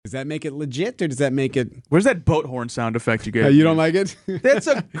Does that make it legit, or does that make it... Where's that boat horn sound effect you gave? You don't like it? That's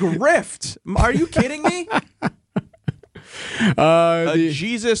a grift. Are you kidding me? A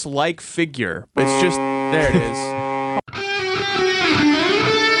Jesus-like figure. It's just, there it is.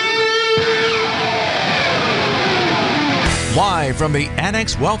 Live from the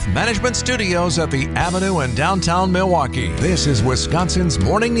Annex Wealth Management Studios at the Avenue in downtown Milwaukee, this is Wisconsin's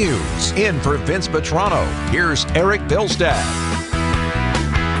Morning News. In for Vince Petrano, here's Eric Bilstad.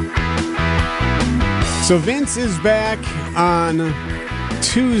 So Vince is back on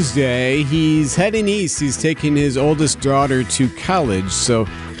Tuesday. He's heading east. He's taking his oldest daughter to college. So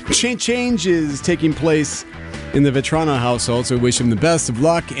change is taking place in the Vetrano household. So we wish him the best of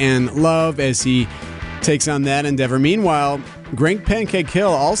luck and love as he takes on that endeavor. Meanwhile, Greg Pancake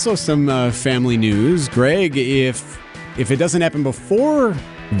Hill, also some family news. Greg, if it doesn't happen before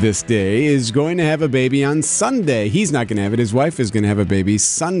this day, is going to have a baby on Sunday. He's not going to have it. His wife is going to have a baby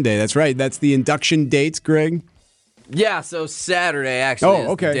Sunday. That's right. That's the induction dates, Greg? Yeah, so Saturday actually is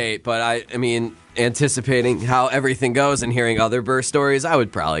the date. But I mean, anticipating how everything goes and hearing other birth stories, I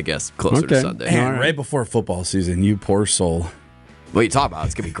would probably guess closer to Sunday. Man, right before football season, you poor soul. What are you talking about?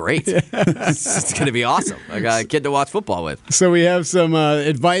 It's going to be great. It's going to be awesome. I got a kid to watch football with. So we have some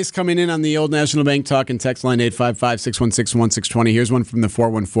advice coming in on the Old National Bank talk and text line 855-616-1620. Here's one from the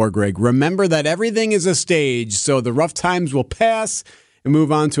 414, Greg. Remember that everything is a stage, so the rough times will pass and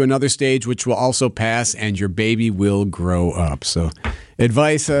move on to another stage, which will also pass, and your baby will grow up. So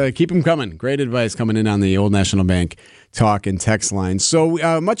advice, keep them coming. Great advice coming in on the Old National Bank talk and text line.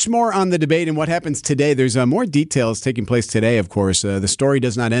 So much more on the debate and what happens today. There's more details taking place today, of course. The story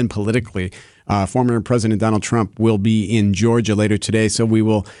does not end politically. Former President Donald Trump will be in Georgia later today, so we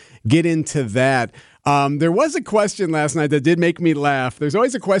will get into that. There was a question last night that did make me laugh. There's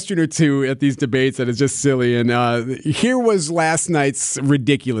always a question or two at these debates that is just silly, and here was last night's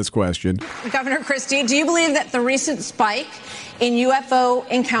ridiculous question. Governor Christie, do you believe that the recent spike in UFO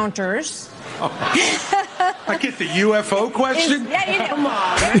encounters... I get the UFO question? Yeah, you do. Come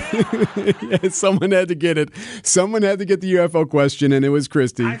on, man. Yeah, someone had to get it. Someone had to get the UFO question, and it was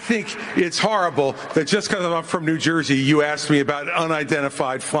Christie. I think it's horrible that just because I'm from New Jersey, you asked me about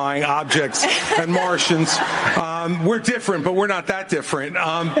unidentified flying objects and Martians. We're different, but we're not that different.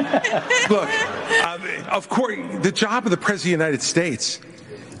 Look, of course, the job of the President of the United States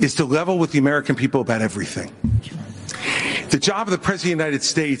is to level with the American people about everything. The job of the President of the United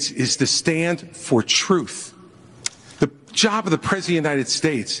States is to stand for truth. The job of the President of the United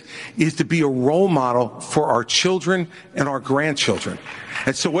States is to be a role model for our children and our grandchildren.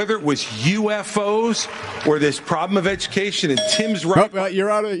 And so whether it was UFOs or this problem of education, and Tim's right. Oh,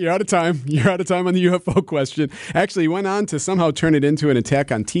 you're out of time. You're out of time on the UFO question. Actually, he went on to somehow turn it into an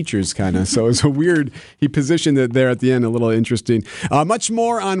attack on teachers, kind of. So it was a weird, he positioned it there at the end, a little interesting. Much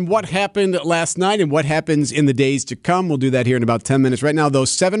more on what happened last night and what happens in the days to come. We'll do that here in about 10 minutes. Right now, though,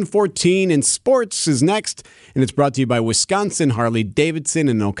 7:14 in sports is next, and it's brought to you by Wisconsin, Harley-Davidson,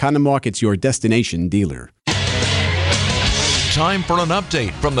 and Oconomowoc. It's your destination dealer. Time for an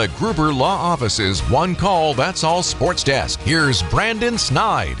update from the Gruber Law Office's One Call, That's All Sports Desk. Here's Brandon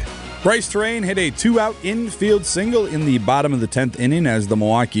Snide. Bryce Terrain hit a 2-out infield single in the bottom of the 10th inning as the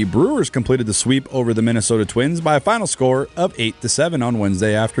Milwaukee Brewers completed the sweep over the Minnesota Twins by a final score of 8-7 on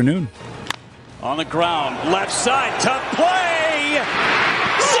Wednesday afternoon. On the ground, left side, tough play!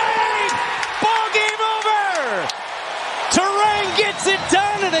 Save! Ball game over! Terrain gets it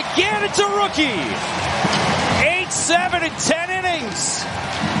done, and again it's a rookie! 8-7 in 10 innings.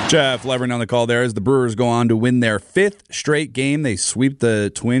 Jeff Levering on the call there as the Brewers go on to win their 5th straight game. They sweep the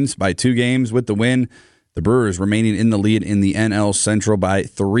Twins by 2 games with the win. The Brewers remaining in the lead in the NL Central by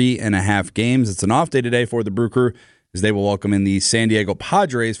 3.5 games. It's an off day today for the Brew Crew as they will welcome in the San Diego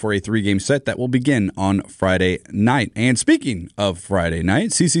Padres for a 3-game set that will begin on Friday night. And speaking of Friday night,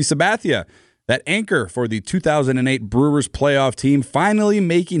 CC Sabathia, that anchor for the 2008 Brewers playoff team, finally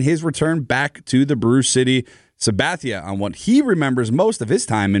making his return back to the Brew City. Sabathia on what he remembers most of his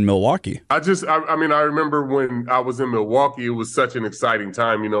time in Milwaukee. I remember when I was in Milwaukee, it was such an exciting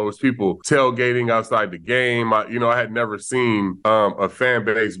time. You know, it was people tailgating outside the game. I had never seen a fan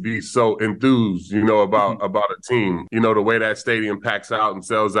base be so enthused, about a team. The way that stadium packs out and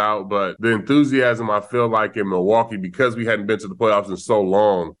sells out. But the enthusiasm I feel like in Milwaukee, because we hadn't been to the playoffs in so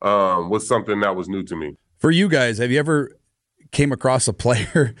long, was something that was new to me. For you guys, have you ever came across a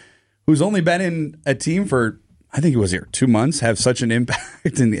player who's only been in a team for, I think it was here 2 months, have such an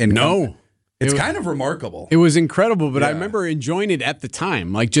impact? No. It's kind of remarkable. It was incredible, but I remember enjoying it at the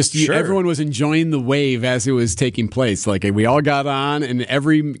time. Like, everyone was enjoying the wave as it was taking place. Like, we all got on, and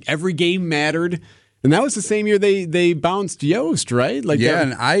every game mattered. And that was the same year they bounced Yost, right? Like yeah,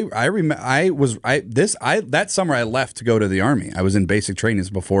 and I remember that summer I left to go to the Army. I was in basic trainings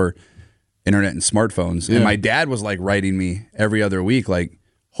before internet and smartphones, and my dad was like writing me every other week, like,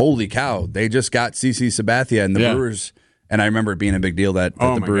 "Holy cow, they just got CC Sabathia and the Brewers." And I remember it being a big deal that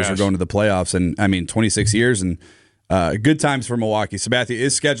the Brewers are going to the playoffs. And I mean, 26 years and good times for Milwaukee. Sabathia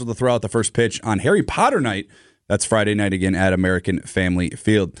is scheduled to throw out the first pitch on Harry Potter night. That's Friday night again at American Family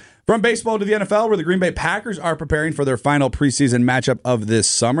Field. From baseball to the NFL, where the Green Bay Packers are preparing for their final preseason matchup of this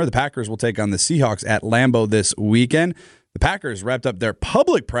summer. The Packers will take on the Seahawks at Lambeau this weekend. The Packers wrapped up their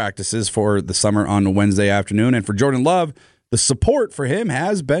public practices for the summer on Wednesday afternoon. And for Jordan Love, the support for him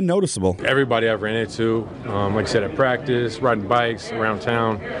has been noticeable. Everybody I've ran into, like I said, at practice, riding bikes, around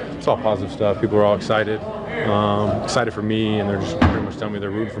town, it's all positive stuff. People are all excited for me, and they're just pretty much telling me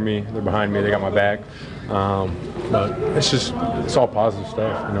they're rooting for me. They're behind me. They got my back. But it's all positive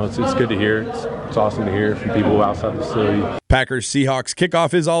stuff. You know, it's good to hear. It's awesome to hear from people outside the facility. Packers Seahawks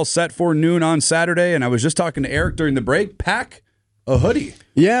kickoff is all set for noon on Saturday, and I was just talking to Eric during the break. Pack a hoodie.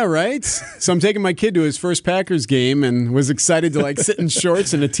 Yeah, right? So I'm taking my kid to his first Packers game and was excited to like sit in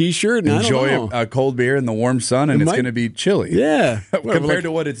shorts and a T-shirt. And enjoy a cold beer in the warm sun, and it's going to be chilly. Yeah. Compared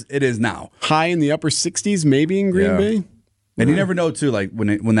to what it is now. High in the upper 60s maybe in Green Bay. And you never know, too, like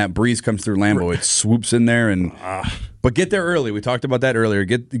when that breeze comes through Lambeau, it swoops in there. But get there early. We talked about that earlier.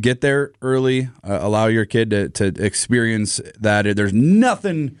 Get there early. Allow your kid to experience that. There's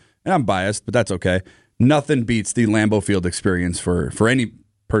nothing, and I'm biased, but that's okay. Nothing beats the Lambeau Field experience for any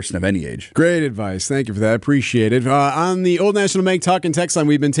person of any age. Great advice. Thank you for that. Appreciate it. On the Old National Bank Talk and Text line,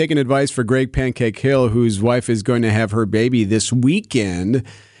 we've been taking advice for Greg Pancake Hill, whose wife is going to have her baby this weekend.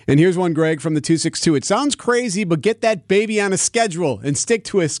 And here's one, Greg, from the 262. It sounds crazy, but get that baby on a schedule and stick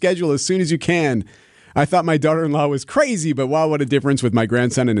to a schedule as soon as you can. I thought my daughter-in-law was crazy, but wow, what a difference with my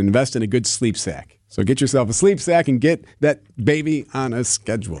grandson, and invest in a good sleep sack. So get yourself a sleep sack and get that baby on a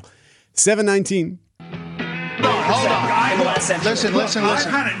schedule. 7:19. Hold on. Listen. I've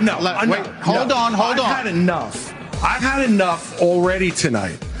had enough. Wait, hold on. I've had enough already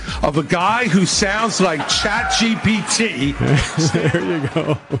tonight of a guy who sounds like ChatGPT. There you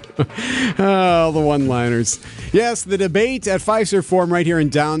go. Oh, the one-liners. Yes, the debate at Fiserv Forum right here in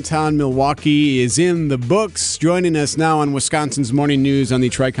downtown Milwaukee is in the books. Joining us now on Wisconsin's Morning News on the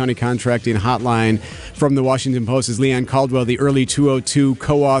Tri-County Contracting Hotline from the Washington Post is Leigh Ann Coldwell, the Early 202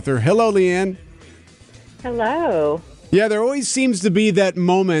 co-author. Hello, Leigh Ann. Hello. Yeah, there always seems to be that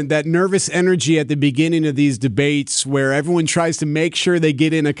moment, that nervous energy at the beginning of these debates where everyone tries to make sure they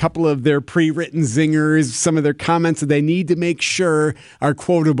get in a couple of their pre-written zingers, some of their comments that they need to make sure are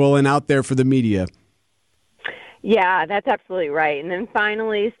quotable and out there for the media. Yeah, that's absolutely right. And then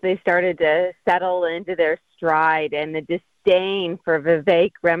finally, they started to settle into their stride, and the disdain for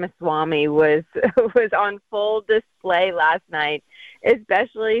Vivek Ramaswamy was on full display last night,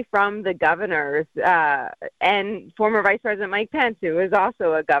 especially from the governors and former Vice President Mike Pence, who is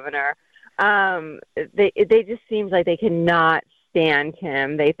also a governor. They just seemed like they could not stand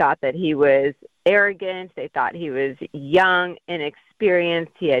him. They thought that he was arrogant. They thought he was young,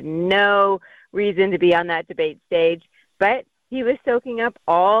 inexperienced. He had no reason to be on that debate stage, but he was soaking up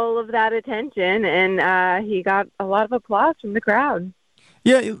all of that attention, and he got a lot of applause from the crowd.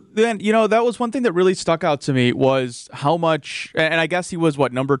 Yeah, then, that was one thing that really stuck out to me was how much, and I guess he was,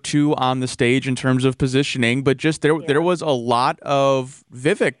 number 2 on the stage in terms of positioning, but just there was a lot of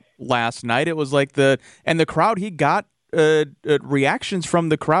Vivek last night. It was like the crowd, he got reactions from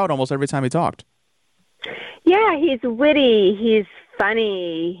the crowd almost every time he talked. Yeah, he's witty, he's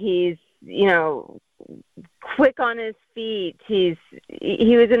funny, he's, quick on his feet. He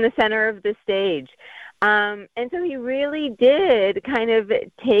was in the center of the stage. And so he really did kind of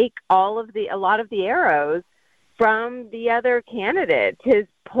take a lot of the arrows from the other candidates. His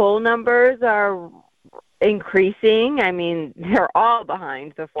poll numbers are increasing. I mean, they're all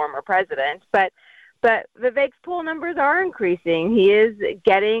behind the former president, but Vivek's poll numbers are increasing. He is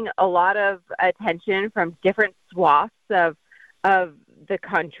getting a lot of attention from different swaths of the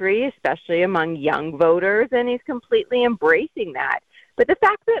country, especially among young voters, and he's completely embracing that. But the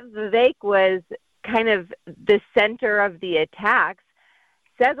fact that Vivek was kind of the center of the attacks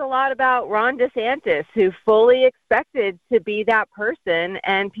says a lot about Ron DeSantis, who fully expected to be that person,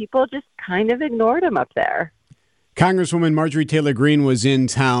 and people just kind of ignored him up there. Congresswoman Marjorie Taylor Greene was in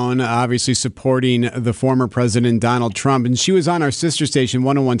town, obviously supporting the former president, Donald Trump, and she was on our sister station,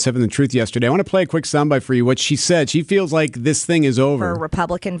 101.7 The Truth, yesterday. I want to play a quick soundbite for you, what she said. She feels like this thing is over. For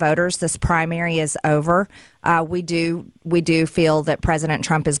Republican voters, this primary is over. We do feel that President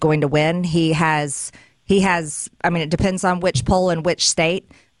Trump is going to win. He has, I mean, it depends on which poll and which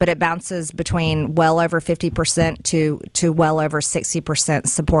state, but it bounces between well over 50% to well over 60%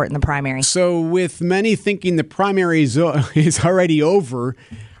 support in the primary. So with many thinking the primary is already over,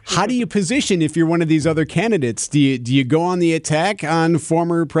 how do you position if you're one of these other candidates? Do you go on the attack on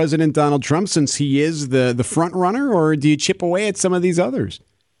former President Donald Trump since he is the front runner, or do you chip away at some of these others?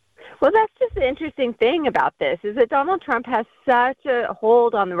 Well, that's just the interesting thing about this, is that Donald Trump has such a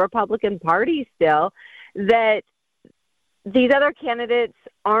hold on the Republican Party still that these other candidates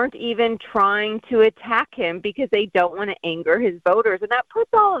aren't even trying to attack him because they don't want to anger his voters. And that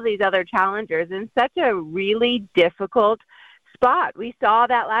puts all of these other challengers in such a really difficult spot. We saw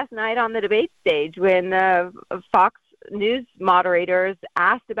that last night on the debate stage when the Fox News moderators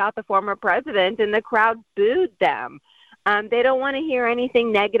asked about the former president and the crowd booed them. They don't want to hear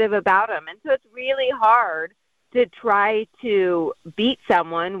anything negative about him. And so it's really hard to try to beat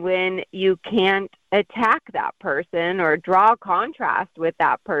someone when you can't attack that person or draw a contrast with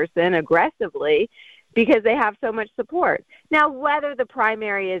that person aggressively because they have so much support. Now, whether the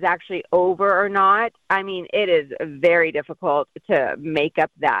primary is actually over or not, I mean, it is very difficult to make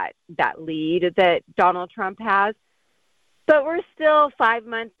up that lead that Donald Trump has. But we're still 5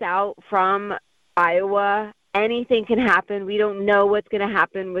 months out from Iowa. Anything can happen. We don't know what's going to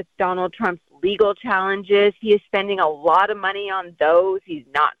happen with Donald Trump's legal challenges. He is spending a lot of money on those. He's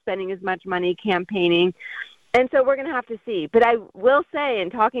not spending as much money campaigning. And so we're going to have to see. But I will say,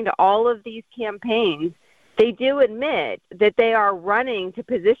 in talking to all of these campaigns, they do admit that they are running to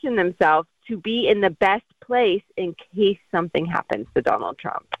position themselves to be in the best place in case something happens to Donald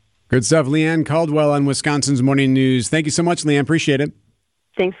Trump. Good stuff. Leigh Ann Coldwell on Wisconsin's Morning News. Thank you so much, Leigh Ann. Appreciate it.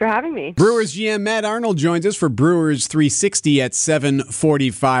 Thanks for having me. Brewers GM Matt Arnold joins us for Brewers 360 at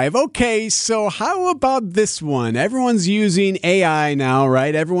 7:45. Okay, so how about this one? Everyone's using AI now,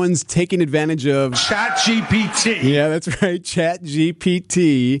 right? Everyone's taking advantage of ChatGPT. Yeah, that's right,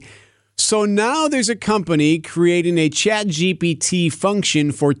 ChatGPT. So now there's a company creating a ChatGPT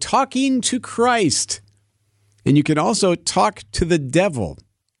function for talking to Christ. And you can also talk to the devil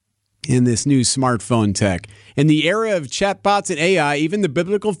in this new smartphone tech. In the era of chatbots and AI, even the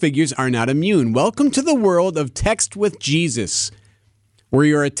biblical figures are not immune. Welcome to the world of Text with Jesus, where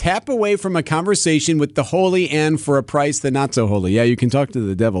you're a tap away from a conversation with the holy and, for a price, the not so holy. Yeah, you can talk to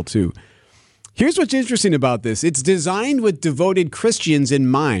the devil too. Here's what's interesting about this. It's designed with devoted Christians in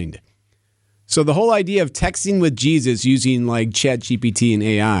mind. So the whole idea of texting with Jesus using like ChatGPT and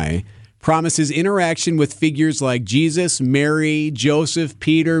AI promises interaction with figures like Jesus, Mary, Joseph,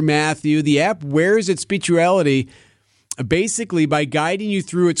 Peter, Matthew. The app wears its spirituality basically by guiding you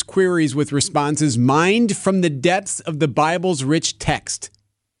through its queries with responses mined from the depths of the Bible's rich text.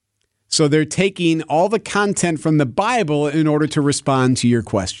 So they're taking all the content from the Bible in order to respond to your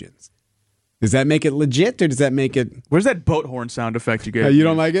questions. Does that make it legit, or does that make it... Where's that boat horn sound effect you gave? You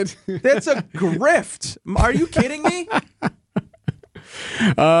don't like it? That's a grift. Are you kidding me?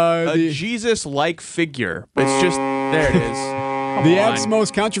 A Jesus-like figure. It's just, there it is. The app's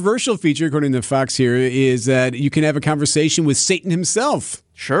most controversial feature, according to Fox here, is that you can have a conversation with Satan himself.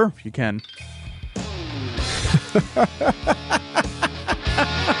 Sure, you can.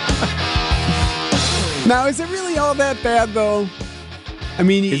 Now, is it really all that bad, though? I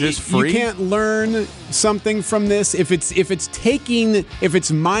mean, is this free? You can't learn something from this if it's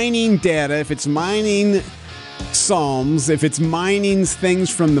mining data, if it's mining Psalms, if it's mining things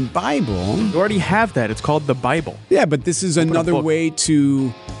from the Bible. You already have that. It's called the Bible. Yeah, but this is another way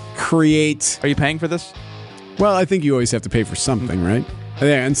to create. Are you paying for this? Well, I think you always have to pay for something, right?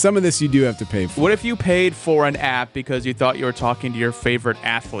 Yeah, and some of this you do have to pay for. What if you paid for an app because you thought you were talking to your favorite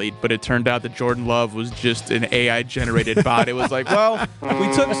athlete, but it turned out that Jordan Love was just an AI-generated bot? It was like, well,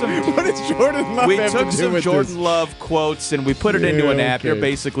 we took some. What does Jordan Love have to do with some this? Jordan Love quotes and we put it into an app. Okay. You're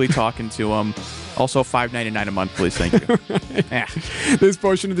basically talking to him. Also, $5.99 a month, please. Thank you. Yeah. This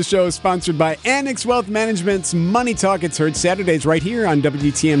portion of the show is sponsored by Annex Wealth Management's Money Talk. It's heard Saturdays right here on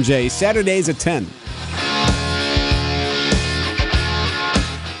WTMJ. Saturdays at 10.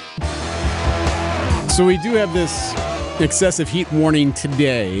 So we do have this excessive heat warning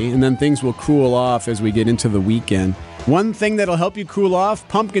today, and then things will cool off as we get into the weekend. One thing that'll help you cool off,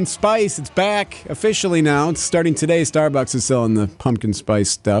 pumpkin spice. It's back officially now. It's starting today. Starbucks is selling the pumpkin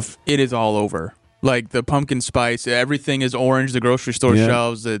spice stuff. It is all over. Like the pumpkin spice, everything is orange, the grocery store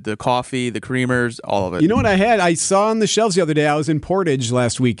shelves, the coffee, the creamers, all of it. You know what I had? I saw on the shelves the other day, I was in Portage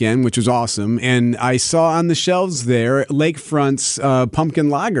last weekend, which was awesome, and I saw on the shelves there Lakefront's pumpkin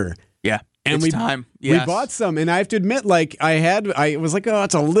lager. Yeah. And it's time. Yes. We bought some, and I have to admit, like I was like, oh,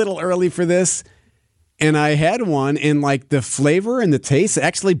 it's a little early for this. and I had one, and like the flavor and the taste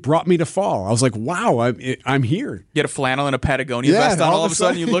actually brought me to fall. I was like, wow, I'm here. You had a flannel and a Patagonia vest on. All of a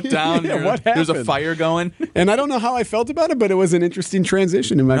sudden you look down, there's a fire going. And I don't know how I felt about it, but it was an interesting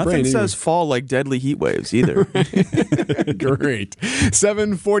transition in my brain. Nothing says fall like deadly heat waves either. Great.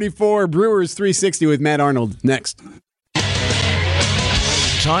 7:44, Brewers 360 with Matt Arnold next.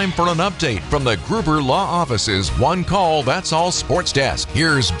 Time for an update from the Gruber Law Office's One Call, That's All Sports Desk.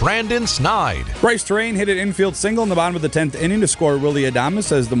 Here's Brandon Snide. Bryce Terrain hit an infield single in the bottom of the 10th inning to score Willie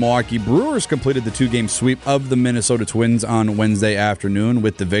Adames as the Milwaukee Brewers completed the 2-game sweep of the Minnesota Twins on Wednesday afternoon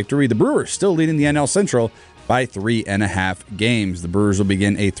with the victory. The Brewers still leading the NL Central by 3.5 games. The Brewers will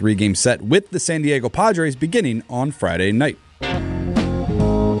begin a 3-game set with the San Diego Padres beginning on Friday night.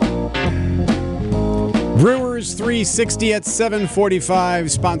 Brewers 360 at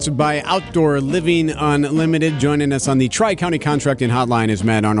 7:45, sponsored by Outdoor Living Unlimited. Joining us on the Tri-County Contracting Hotline is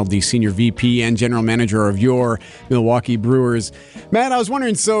Matt Arnold, the Senior VP and General Manager of your Milwaukee Brewers. Matt, I was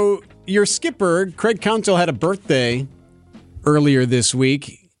wondering, so your skipper, Craig Counsell, had a birthday earlier this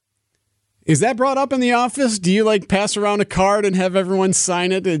week. Is that brought up in the office? Do you pass around a card and have everyone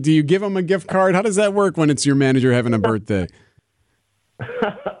sign it? Do you give them a gift card? How does that work when it's your manager having a birthday?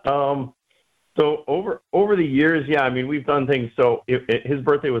 So over the years, yeah, I mean, we've done things. So his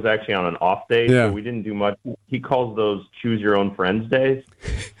birthday was actually on an off day, so we didn't do much. He calls those choose your own friends days.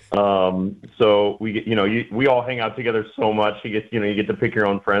 So we all hang out together so much. You get to pick your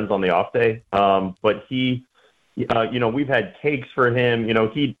own friends on the off day. But we've had cakes for him.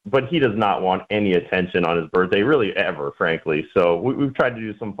 But he does not want any attention on his birthday, really ever, frankly. So we've tried to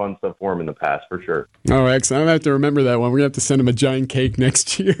do some fun stuff for him in the past, for sure. Oh, excellent! I'm gonna have to remember that one. We're gonna have to send him a giant cake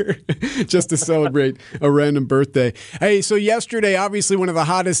next year, just to celebrate a random birthday. Hey, so yesterday, obviously one of the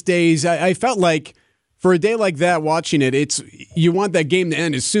hottest days. I felt like for a day like that, watching it, you want that game to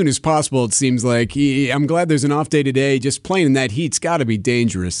end as soon as possible. It seems like I'm glad there's an off day today. Just playing in that heat's got to be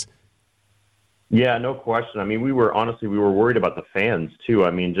dangerous. Yeah, no question. I mean, we were worried about the fans too.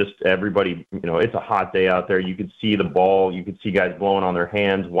 I mean, just everybody, it's a hot day out there. You could see the ball. You could see guys blowing on their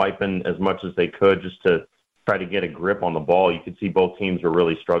hands, wiping as much as they could just to try to get a grip on the ball. You could see both teams were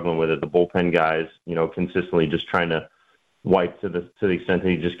really struggling with it. The bullpen guys, consistently just trying to wipe to the extent that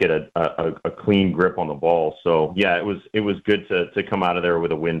you just get a clean grip on the ball. So yeah, it was good to come out of there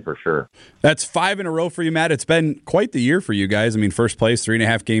with a win for sure. That's 5 in a row for you, Matt. It's been quite the year for you guys. I mean, first place,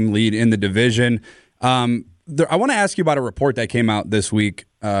 3.5 game lead in the division. I want to ask you about a report that came out this week,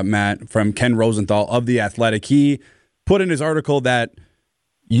 Matt, from Ken Rosenthal of The Athletic. He put in his article that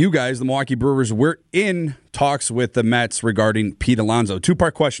you guys, the Milwaukee Brewers, were in talks with the Mets regarding Pete Alonso.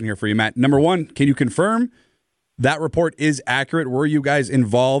 2-part question here for you, Matt. Number one, can you confirm that report is accurate? Were you guys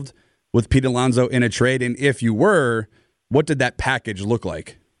involved with Pete Alonso in a trade? And if you were, what did that package look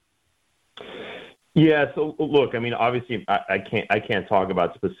like? Yeah, so look, I mean, obviously I can't talk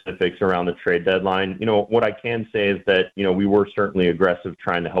about specifics around the trade deadline. What I can say is that, we were certainly aggressive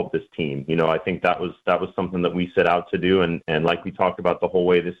trying to help this team. I think that was something that we set out to do. And like we talked about the whole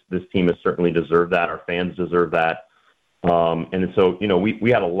way, this team has certainly deserved that. Our fans deserve that. And so,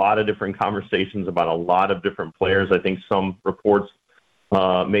 we had a lot of different conversations about a lot of different players. I think some reports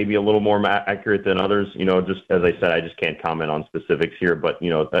may be a little more accurate than others. Just as I said, I just can't comment on specifics here. But,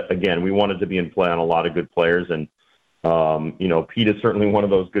 again, we wanted to be in play on a lot of good players. And, Pete is certainly one of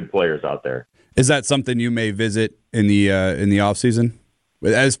those good players out there. Is that something you may visit in the offseason,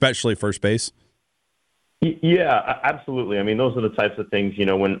 especially first base? Yeah, absolutely. I mean, those are the types of things,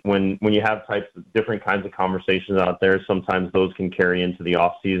 when you have different kinds of conversations out there, sometimes those can carry into the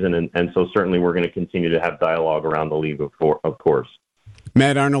off season. And so certainly we're going to continue to have dialogue around the league, of course.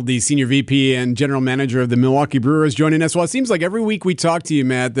 Matt Arnold, the Senior VP and General Manager of the Milwaukee Brewers, joining us. Well, it seems like every week we talk to you,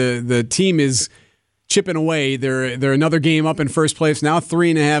 Matt, the team is chipping away. They're another game up in first place, now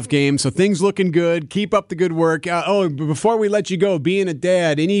 3.5 games, so things looking good. Keep up the good work. Before we let you go, being a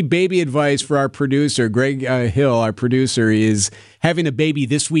dad, any baby advice for our producer? Greg Hill, our producer, is having a baby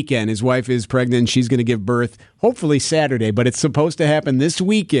this weekend. His wife is pregnant. She's going to give birth hopefully Saturday, but it's supposed to happen this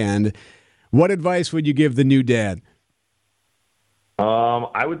weekend. What advice would you give the new dad?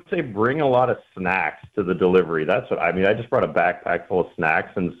 I would say bring a lot of snacks to the delivery. That's what I mean. I just brought a backpack full of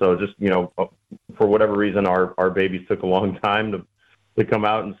snacks, and so just for whatever reason, our babies took a long time to come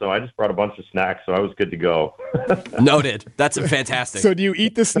out, and so I just brought a bunch of snacks, so I was good to go. Noted. That's fantastic. So do you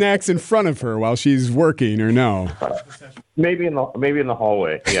eat the snacks in front of her while she's working, or no? Maybe in the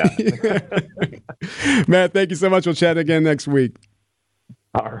hallway. Yeah. Matt, thank you so much. We'll chat again next week.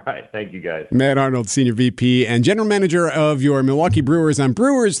 All right. Thank you, guys. Matt Arnold, Senior VP and General Manager of your Milwaukee Brewers on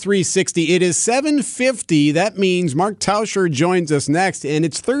Brewers 360. It is 7:50. That means Mark Tauscher joins us next, and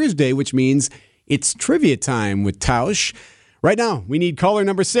it's Thursday, which means It's trivia time with Tausch. Right now, we need caller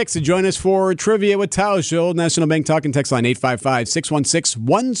number 6 to join us for Trivia with Tausch. Old National Bank talking text line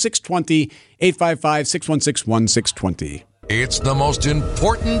 855-616-1620, 855-616-1620. It's the most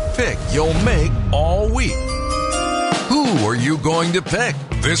important pick you'll make all week. Who are you going to pick?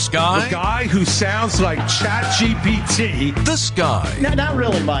 This guy? The guy who sounds like ChatGPT. This guy? No, not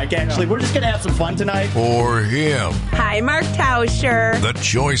really, Mike, actually. We're just going to have some fun tonight. Or him? Hi, Mark Tauscher. The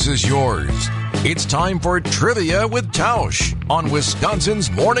choice is yours. It's time for Trivia with Tausch on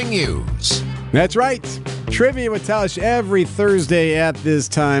Wisconsin's Morning News. That's right. Trivia with Tausch every Thursday at this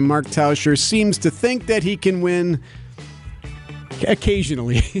time. Mark Tauscher seems to think that he can win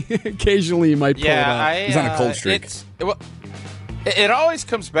occasionally. Occasionally he might pull it out. He's on a cold streak. It always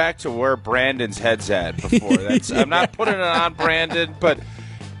comes back to where Brandon's head's at before. I'm not putting it on Brandon, but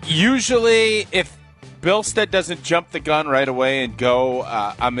usually if Billstead doesn't jump the gun right away and go,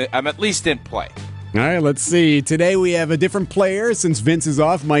 I'm at least in play. All right, let's see. Today we have a different player since Vince is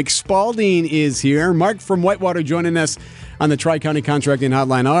off. Mike Spalding is here. Mark from Whitewater joining us on the Tri-County Contracting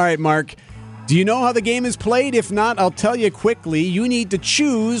Hotline. All right, Mark, do you know how the game is played? If not, I'll tell you quickly. You need to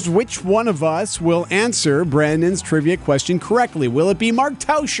choose which one of us will answer Brandon's trivia question correctly. Will it be Mark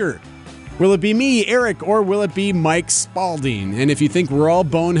Tauscher? Will it be me, Eric, or will it be Mike Spalding? And if you think we're all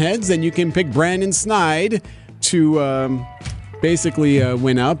boneheads, then you can pick Brandon Snide to basically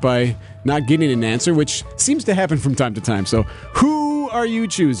win out by not getting an answer, which seems to happen from time to time. So who are you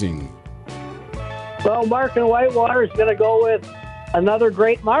choosing? Well, Mark in Whitewater is going to go with another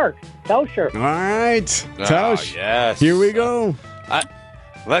great Mark, Tauscher. All right, Tausch. Yes. Here we go.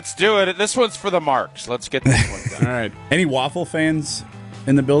 Let's do it. This one's for the Marks. Let's get this one done. All right. Any waffle fans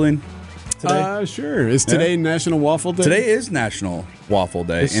in the building today? Sure. Is today National Waffle Day? Today is National Waffle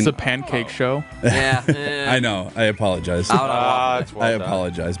Day. This is a pancake show. Yeah. I know. I apologize. Well I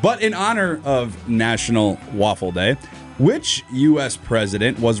apologize. But in honor of National Waffle Day, which U.S.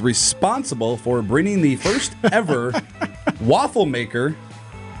 president was responsible for bringing the first ever waffle maker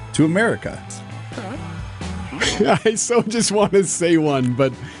to America? I so just want to say one,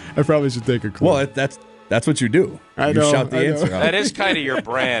 but I probably should take a clue. Well, that's what you do. I know, You shout the I know. answer out. That is kind of your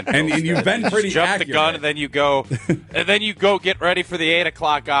brand. And you've been pretty Jump accurate. the gun, and then you go, get ready for the 8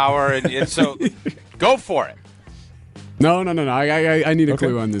 o'clock hour, and so go for it. No. I need a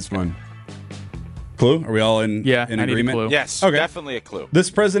clue on this one. Clue? Are we all in I need a agreement? clue. Yes, Okay. definitely a clue.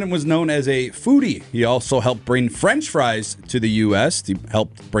 This president was known as a foodie. He also helped bring French fries to the U.S. He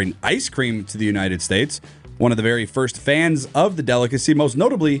helped bring ice cream to the United States. One of the very first fans of the delicacy, most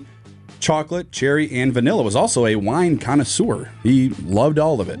notably chocolate, cherry, and vanilla, was also a wine connoisseur. He loved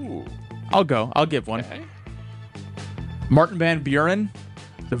all of it. Ooh. I'll go. I'll give one. Okay. Martin Van Buren?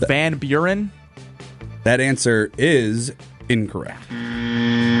 Van Buren? That answer is incorrect.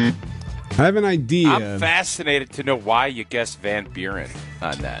 I have an idea. I'm fascinated to know why you guessed Van Buren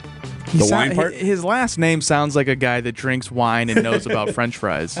on that. The wine part? His last name sounds like a guy that drinks wine and knows about French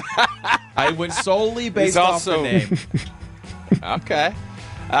fries. I went solely based off the name. Okay.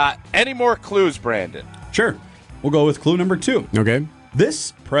 Any more clues, Brandon? Sure. We'll go with clue number 2. Okay.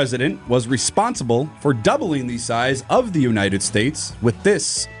 This president was responsible for doubling the size of the United States with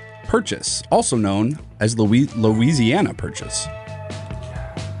this purchase, also known as the Louisiana Purchase.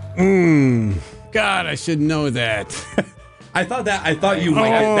 God, I should know that. I thought you might.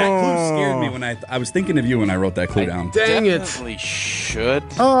 That clue scared me when I was thinking of you when I wrote that clue down. Dang it. Definitely should.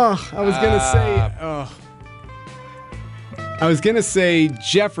 Oh, I was going to say... I was going to say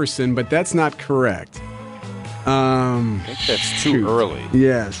Jefferson, but that's not correct. I think that's too early.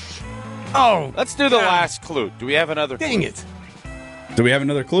 Yes. Oh, let's do the last clue. Do we have another clue? Dang it. Do we have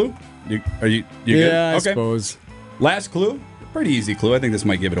another clue? Are you good? Yeah, I suppose. Last clue. Pretty easy clue. I think this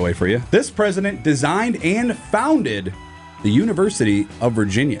might give it away for you. This president designed and founded the University of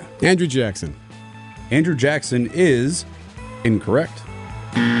Virginia. Andrew Jackson. Andrew Jackson is incorrect.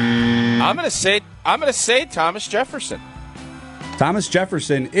 I'm gonna say Thomas Jefferson. Thomas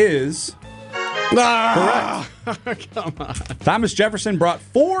Jefferson is correct. Come on. Thomas Jefferson brought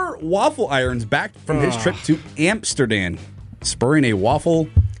 4 waffle irons back from his trip to Amsterdam, spurring a waffle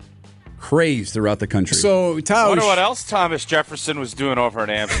craze throughout the country. So, Tausch, Wonder what else Thomas Jefferson was doing over in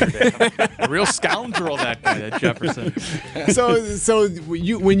Amsterdam. A real scoundrel, that guy, that Jefferson. So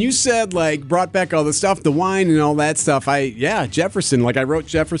when you said like brought back all the stuff, the wine and all that stuff, Jefferson. Like I wrote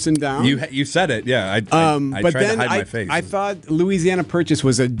Jefferson down. You said it, yeah. I but tried then to hide my face. I thought Louisiana Purchase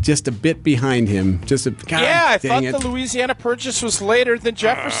was just a bit behind him. I thought the Louisiana Purchase was later than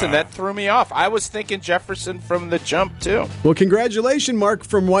Jefferson. That threw me off. I was thinking Jefferson from the jump too. Well, congratulations, Mark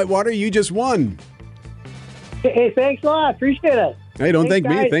from Whitewater. You just won. Hey, thanks a lot. Appreciate it. Hey, don't thank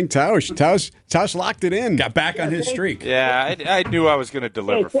me. Thank Tausch. Tausch locked it in. Got back on his streak. Yeah, I knew I was going to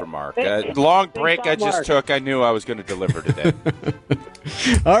deliver for Mark. Long break I just took, I knew I was going to deliver today.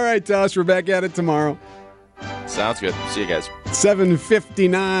 All right, Tausch, we're back at it tomorrow. Sounds good. See you guys.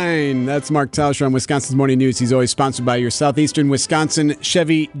 7:59. That's Mark Tauscher on Wisconsin's Morning News. He's always sponsored by your Southeastern Wisconsin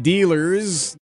Chevy dealers.